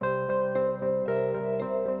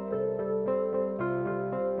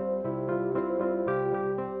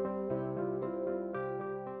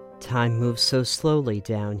Time moves so slowly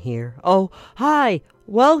down here. Oh, hi!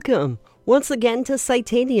 Welcome! Once again to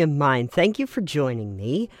Titanium Mine. Thank you for joining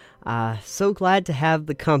me. So glad to have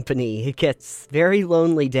the company. It gets very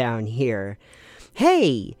lonely down here.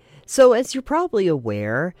 Hey! So as you're probably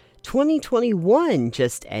aware, 2021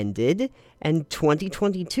 just ended, and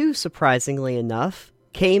 2022, surprisingly enough,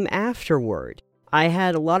 came afterward. I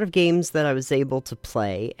had a lot of games that I was able to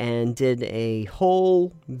play and did a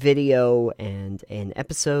whole video and an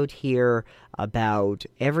episode here about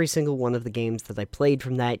every single one of the games that I played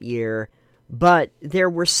from that year. But there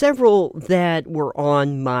were several that were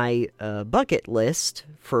on my bucket list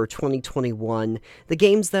for 2021. The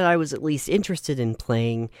games that I was at least interested in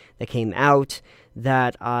playing that came out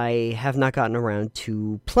that I have not gotten around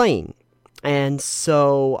to playing. And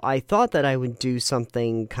so I thought that I would do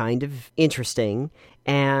something kind of interesting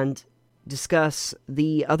and discuss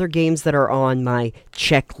the other games that are on my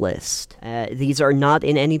checklist. These are not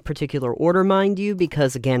in any particular order, mind you,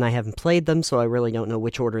 because again, I haven't played them, so I really don't know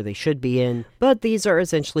which order they should be in. But these are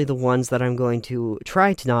essentially the ones that I'm going to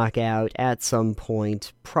try to knock out at some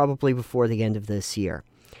point, probably before the end of this year.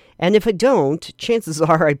 And if I don't, chances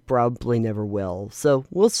are I probably never will, so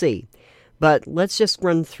we'll see. But let's just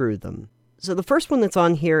run through them. So the first one that's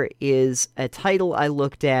on here is a title I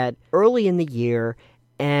looked at early in the year,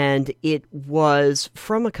 and it was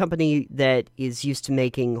from a company that is used to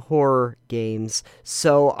making horror games,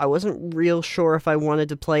 so I wasn't real sure if I wanted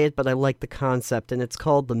to play it, but I liked the concept, and it's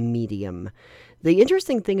called The Medium. The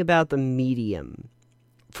interesting thing about The Medium,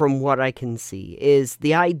 from what I can see, is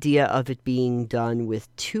the idea of it being done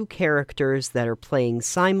with two characters that are playing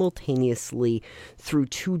simultaneously through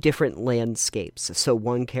two different landscapes. So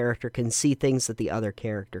one character can see things that the other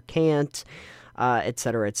character can't,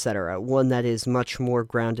 etc., etc. One that is much more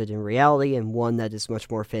grounded in reality and one that is much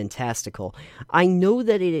more fantastical. I know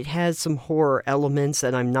that it has some horror elements,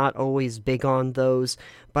 and I'm not always big on those,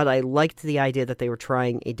 but I liked the idea that they were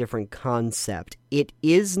trying a different concept. It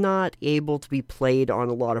is not able to be played on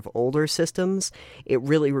a lot of older systems. It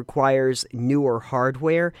really requires newer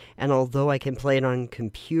hardware, and although I can play it on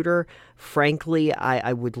computer, frankly,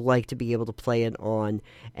 I would like to be able to play it on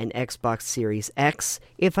an Xbox Series X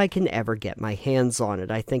if I can ever get my hands on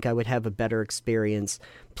it. I think I would have a better experience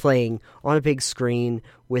playing on a big screen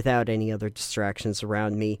without any other distractions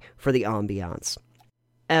around me for the ambiance.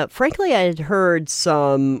 Frankly, I had heard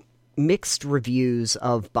some mixed reviews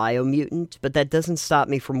of Biomutant, but that doesn't stop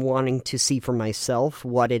me from wanting to see for myself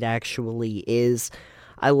what it actually is.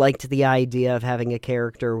 I liked the idea of having a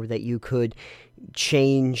character that you could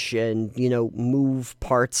change and, move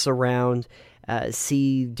parts around,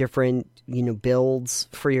 see different, builds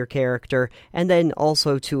for your character, and then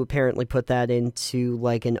also to apparently put that into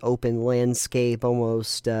like an open landscape,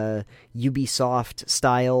 almost Ubisoft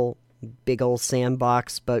style, big old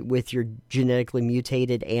sandbox, but with your genetically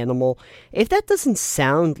mutated animal. If that doesn't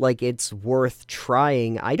sound like it's worth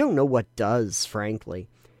trying, I don't know what does, frankly.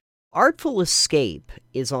 Artful Escape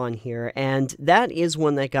is on here, and that is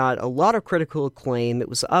one that got a lot of critical acclaim. It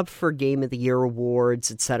was up for Game of the Year awards,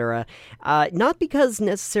 etc. Not because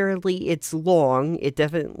necessarily it's long. It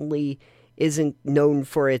definitely isn't known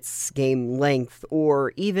for its game length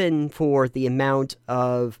or even for the amount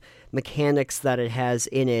of mechanics that it has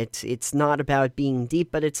in it. It's not about being deep,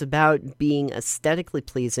 but it's about being aesthetically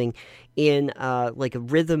pleasing in like a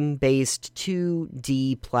rhythm-based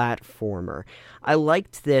 2D platformer. I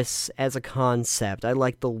liked this as a concept. I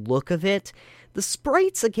liked the look of it. The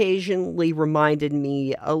sprites occasionally reminded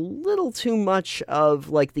me a little too much of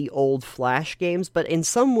like the old Flash games, but in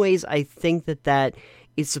some ways I think that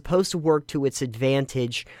is supposed to work to its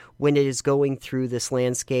advantage when it is going through this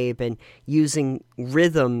landscape and using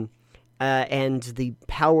rhythm and the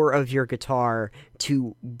power of your guitar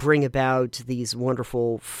to bring about these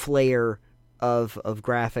wonderful flair of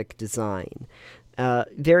graphic design.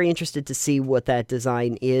 Very interested to see what that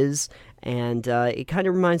design is, and it kind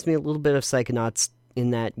of reminds me a little bit of Psychonauts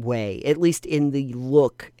in that way, at least in the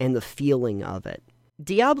look and the feeling of it.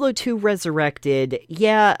 Diablo 2 Resurrected,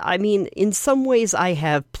 yeah, I mean, in some ways I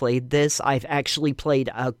have played this. I've actually played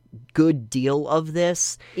a good deal of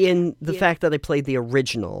this in the fact that I played the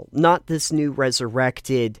original, not this new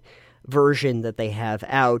Resurrected version that they have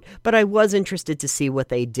out, but I was interested to see what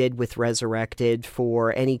they did with Resurrected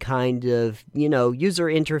for any kind of, user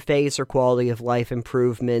interface or quality of life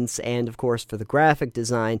improvements, and of course for the graphic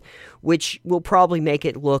design, which will probably make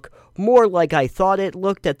it look more like I thought it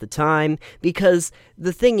looked at the time, because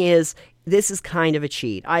the thing is, this is kind of a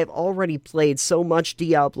cheat. I've already played so much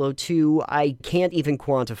Diablo 2, I can't even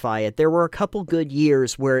quantify it. There were a couple good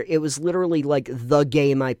years where it was literally like the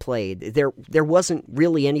game I played. There wasn't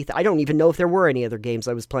really anything. I don't even know if there were any other games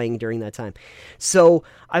I was playing during that time. So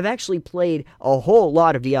I've actually played a whole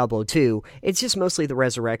lot of Diablo 2. It's just mostly the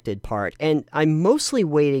resurrected part. And I'm mostly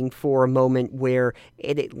waiting for a moment where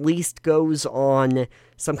it at least goes on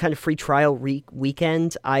some kind of free trial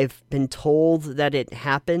weekend. I've been told that it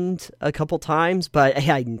happened a couple times, but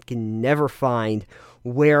I can never find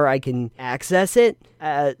where I can access it.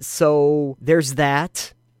 So there's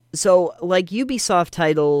that. So, like Ubisoft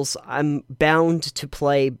titles, I'm bound to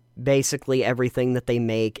play basically everything that they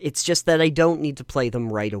make. It's just that I don't need to play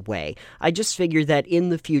them right away. I just figure that in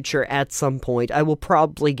the future, at some point, I will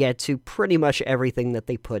probably get to pretty much everything that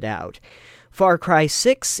they put out. Far Cry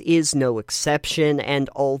 6 is no exception, and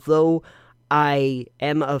although I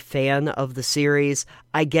am a fan of the series,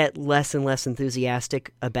 I get less and less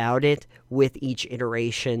enthusiastic about it with each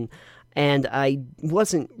iteration. And I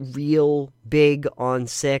wasn't real big on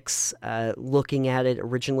 6 looking at it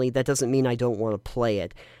originally. That doesn't mean I don't want to play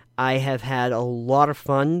it. I have had a lot of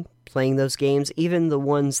fun playing those games, even the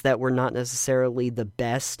ones that were not necessarily the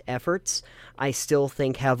best efforts. I still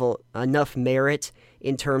think have enough merit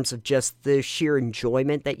in terms of just the sheer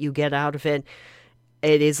enjoyment that you get out of it.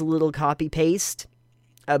 It is a little copy-paste,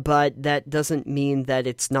 but that doesn't mean that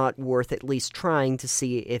it's not worth at least trying to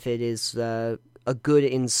see if it is a good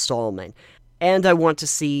installment. And I want to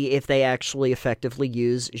see if they actually effectively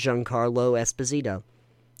use Giancarlo Esposito.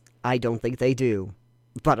 I don't think they do,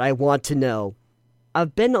 but I want to know.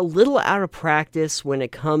 I've been a little out of practice when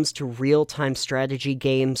it comes to real-time strategy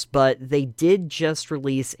games, but they did just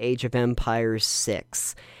release Age of Empires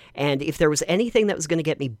 6. And if there was anything that was going to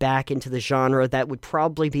get me back into the genre, that would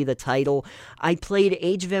probably be the title. I played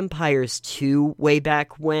Age of Empires 2 way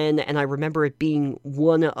back when, and I remember it being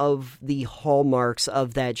one of the hallmarks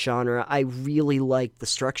of that genre. I really liked the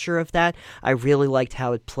structure of that. I really liked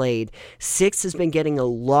how it played. 6 has been getting a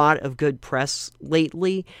lot of good press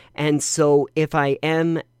lately, and so if I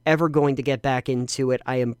am ever going to get back into it,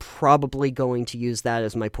 I am probably going to use that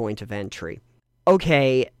as my point of entry.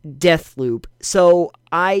 Okay, Deathloop. So,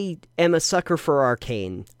 I am a sucker for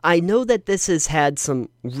Arcane. I know that this has had some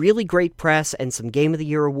really great press and some Game of the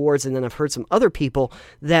Year awards, and then I've heard some other people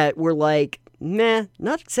that were like, meh,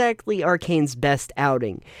 not exactly Arcane's best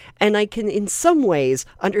outing. And I can, in some ways,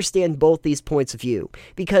 understand both these points of view,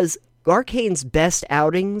 because Arcane's best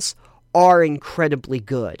outings are incredibly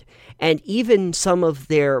good, and even some of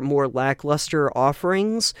their more lackluster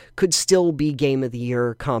offerings could still be Game of the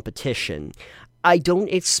Year competition. I don't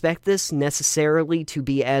expect this necessarily to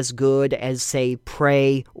be as good as, say,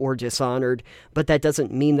 Prey or Dishonored, but that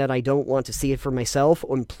doesn't mean that I don't want to see it for myself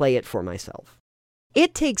or play it for myself.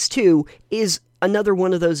 It Takes Two is another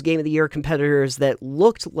one of those Game of the Year competitors that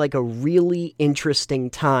looked like a really interesting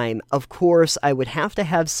time. Of course, I would have to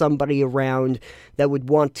have somebody around that would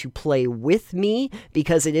want to play with me,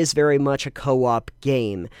 because it is very much a co-op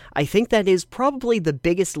game. I think that is probably the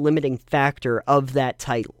biggest limiting factor of that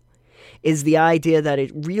title, is the idea that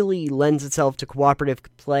it really lends itself to cooperative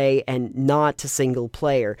play and not to single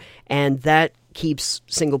player. And that keeps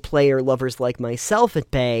single player lovers like myself at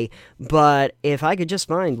bay, but if I could just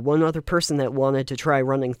find one other person that wanted to try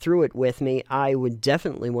running through it with me, I would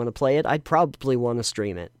definitely want to play it. I'd probably want to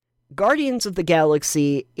stream it. Guardians of the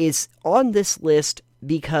Galaxy is on this list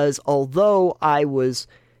because although I was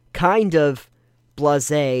kind of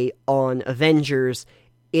blasé on Avengers,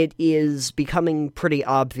 it is becoming pretty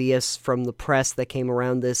obvious from the press that came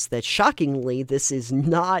around this that, shockingly, this is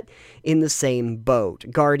not in the same boat.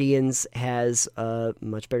 Guardians has a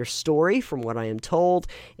much better story, from what I am told.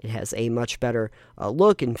 It has a much better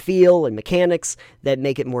look and feel and mechanics that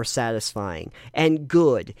make it more satisfying. And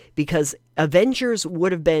good, because Avengers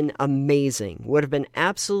would have been amazing, would have been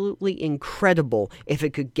absolutely incredible if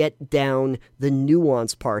it could get down the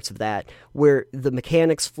nuanced parts of that, where the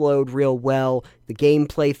mechanics flowed real well, the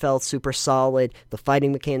gameplay felt super solid, the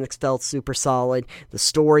fighting mechanics felt super solid, the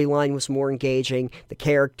storyline was more engaging, the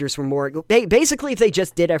characters were more... Basically, if they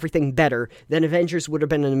just did everything better, then Avengers would have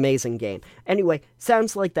been an amazing game. Anyway,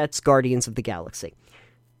 sounds like that's Guardians of the Galaxy.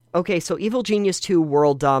 Okay, so Evil Genius 2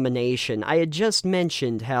 World Domination. I had just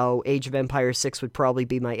mentioned how Age of Empires 6 would probably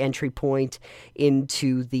be my entry point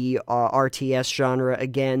into the RTS genre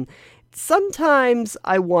again. Sometimes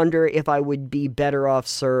I wonder if I would be better off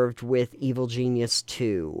served with Evil Genius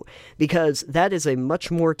 2, because that is a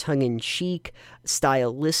much more tongue-in-cheek,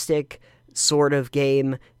 stylistic, sort of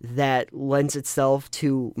game that lends itself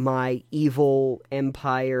to my evil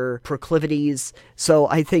empire proclivities, so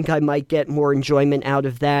I think I might get more enjoyment out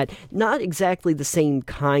of that. Not exactly the same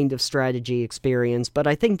kind of strategy experience, but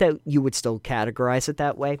I think that you would still categorize it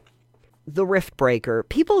that way. The Riftbreaker.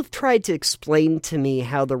 People have tried to explain to me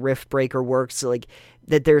how the Riftbreaker works, like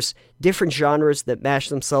that there's different genres that mash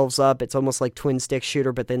themselves up. It's almost like twin stick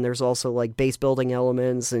shooter, but then there's also like base building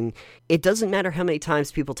elements, and it doesn't matter how many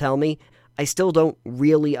times people tell me, I still don't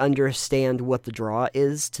really understand what the draw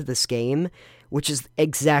is to this game, which is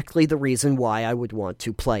exactly the reason why I would want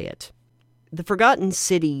to play it. The Forgotten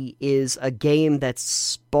City is a game that's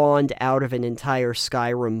spawned out of an entire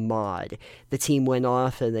Skyrim mod. The team went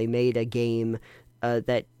off and they made a game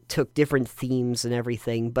that took different themes and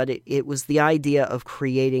everything, but it was the idea of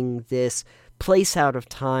creating this place out of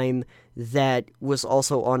time that was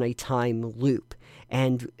also on a time loop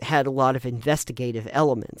and had a lot of investigative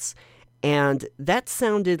elements. And that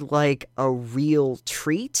sounded like a real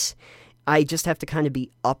treat. I just have to kind of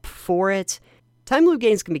be up for it. Time loop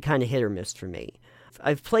games can be kind of hit or miss for me.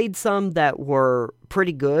 I've played some that were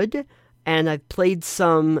pretty good, and I've played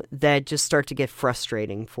some that just start to get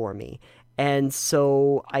frustrating for me. And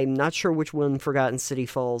so I'm not sure which one Forgotten City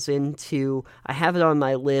falls into. I have it on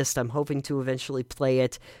my list. I'm hoping to eventually play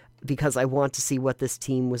it because I want to see what this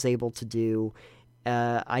team was able to do.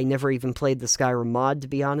 I never even played the Skyrim mod, to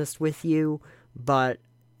be honest with you, but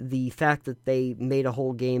the fact that they made a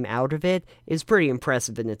whole game out of it is pretty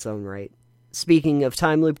impressive in its own right. Speaking of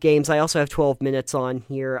time loop games, I also have 12 Minutes on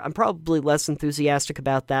here. I'm probably less enthusiastic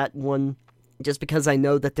about that one, just because I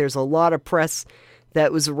know that there's a lot of press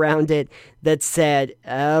that was around it that said,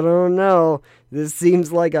 I don't know, this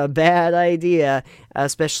seems like a bad idea,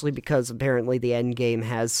 especially because apparently the end game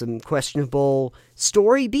has some questionable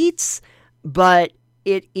story beats. But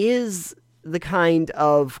it is the kind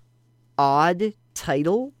of odd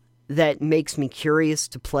title that makes me curious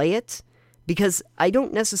to play it, because I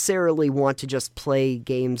don't necessarily want to just play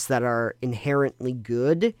games that are inherently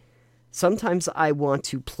good. Sometimes I want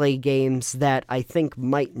to play games that I think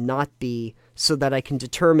might not be, so that I can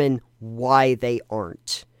determine why they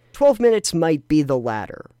aren't. 12 Minutes might be the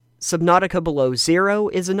latter. Subnautica Below Zero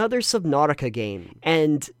is another Subnautica game,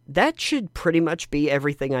 and that should pretty much be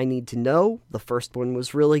everything I need to know. The first one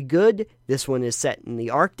was really good, this one is set in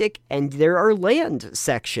the Arctic, and there are land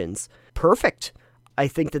sections. Perfect! I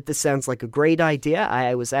think that this sounds like a great idea.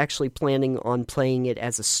 I was actually planning on playing it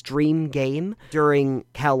as a stream game during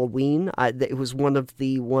Halloween. It was one of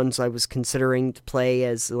the ones I was considering to play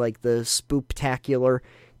as like the spooktacular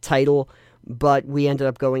title, but we ended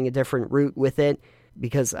up going a different route with it,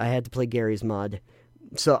 because I had to play Gary's mod.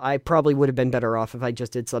 So I probably would have been better off if I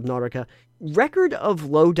just did Subnautica. Record of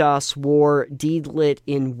Lodoss War, Deedlit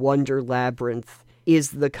in Wonder Labyrinth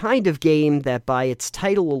is the kind of game that by its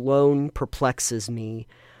title alone perplexes me.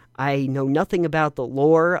 I know nothing about the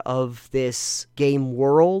lore of this game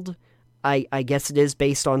world. I guess it is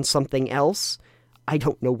based on something else. I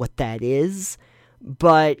don't know what that is.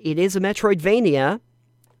 But it is a Metroidvania.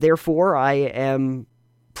 Therefore, I am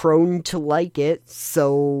prone to like it,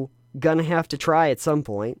 so gonna have to try at some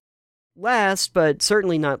point. Last, but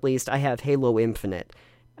certainly not least, I have Halo Infinite.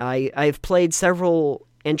 I've played several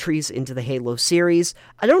entries into the Halo series.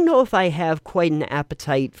 I don't know if I have quite an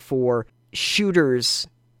appetite for shooters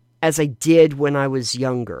as I did when I was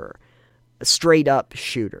younger. Straight up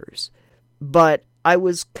shooters. But I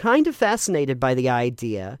was kind of fascinated by the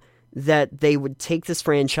idea that they would take this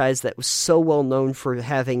franchise that was so well known for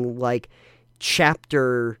having, like,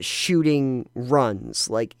 chapter shooting runs,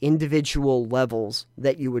 like individual levels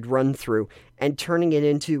that you would run through, and turning it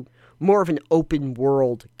into more of an open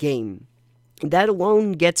world game. That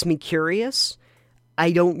alone gets me curious.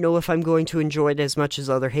 I don't know if I'm going to enjoy it as much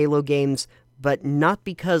as other Halo games, but not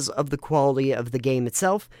because of the quality of the game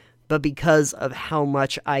itself, but because of how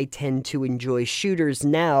much I tend to enjoy shooters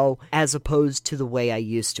now as opposed to the way I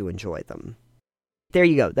used to enjoy them. There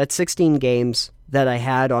you go. That's 16 games that I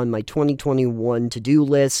had on my 2021 to-do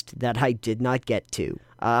list that I did not get to.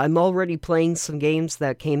 I'm already playing some games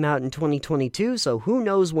that came out in 2022, so who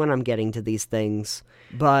knows when I'm getting to these things.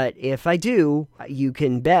 But if I do, you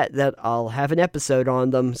can bet that I'll have an episode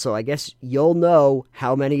on them, so I guess you'll know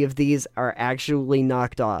how many of these are actually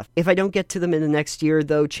knocked off. If I don't get to them in the next year,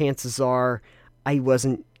 though, chances are I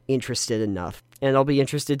wasn't interested enough. And I'll be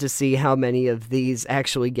interested to see how many of these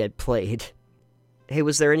actually get played. Hey,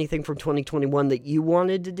 was there anything from 2021 that you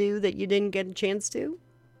wanted to do that you didn't get a chance to?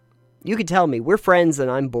 You could tell me. We're friends and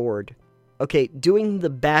I'm bored. Okay, doing the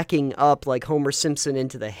backing up like Homer Simpson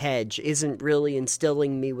into the hedge isn't really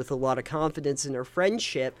instilling me with a lot of confidence in our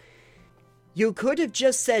friendship. You could have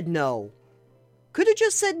just said no. Could have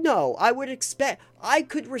just said no. I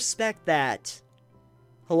could respect that.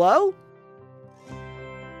 Hello?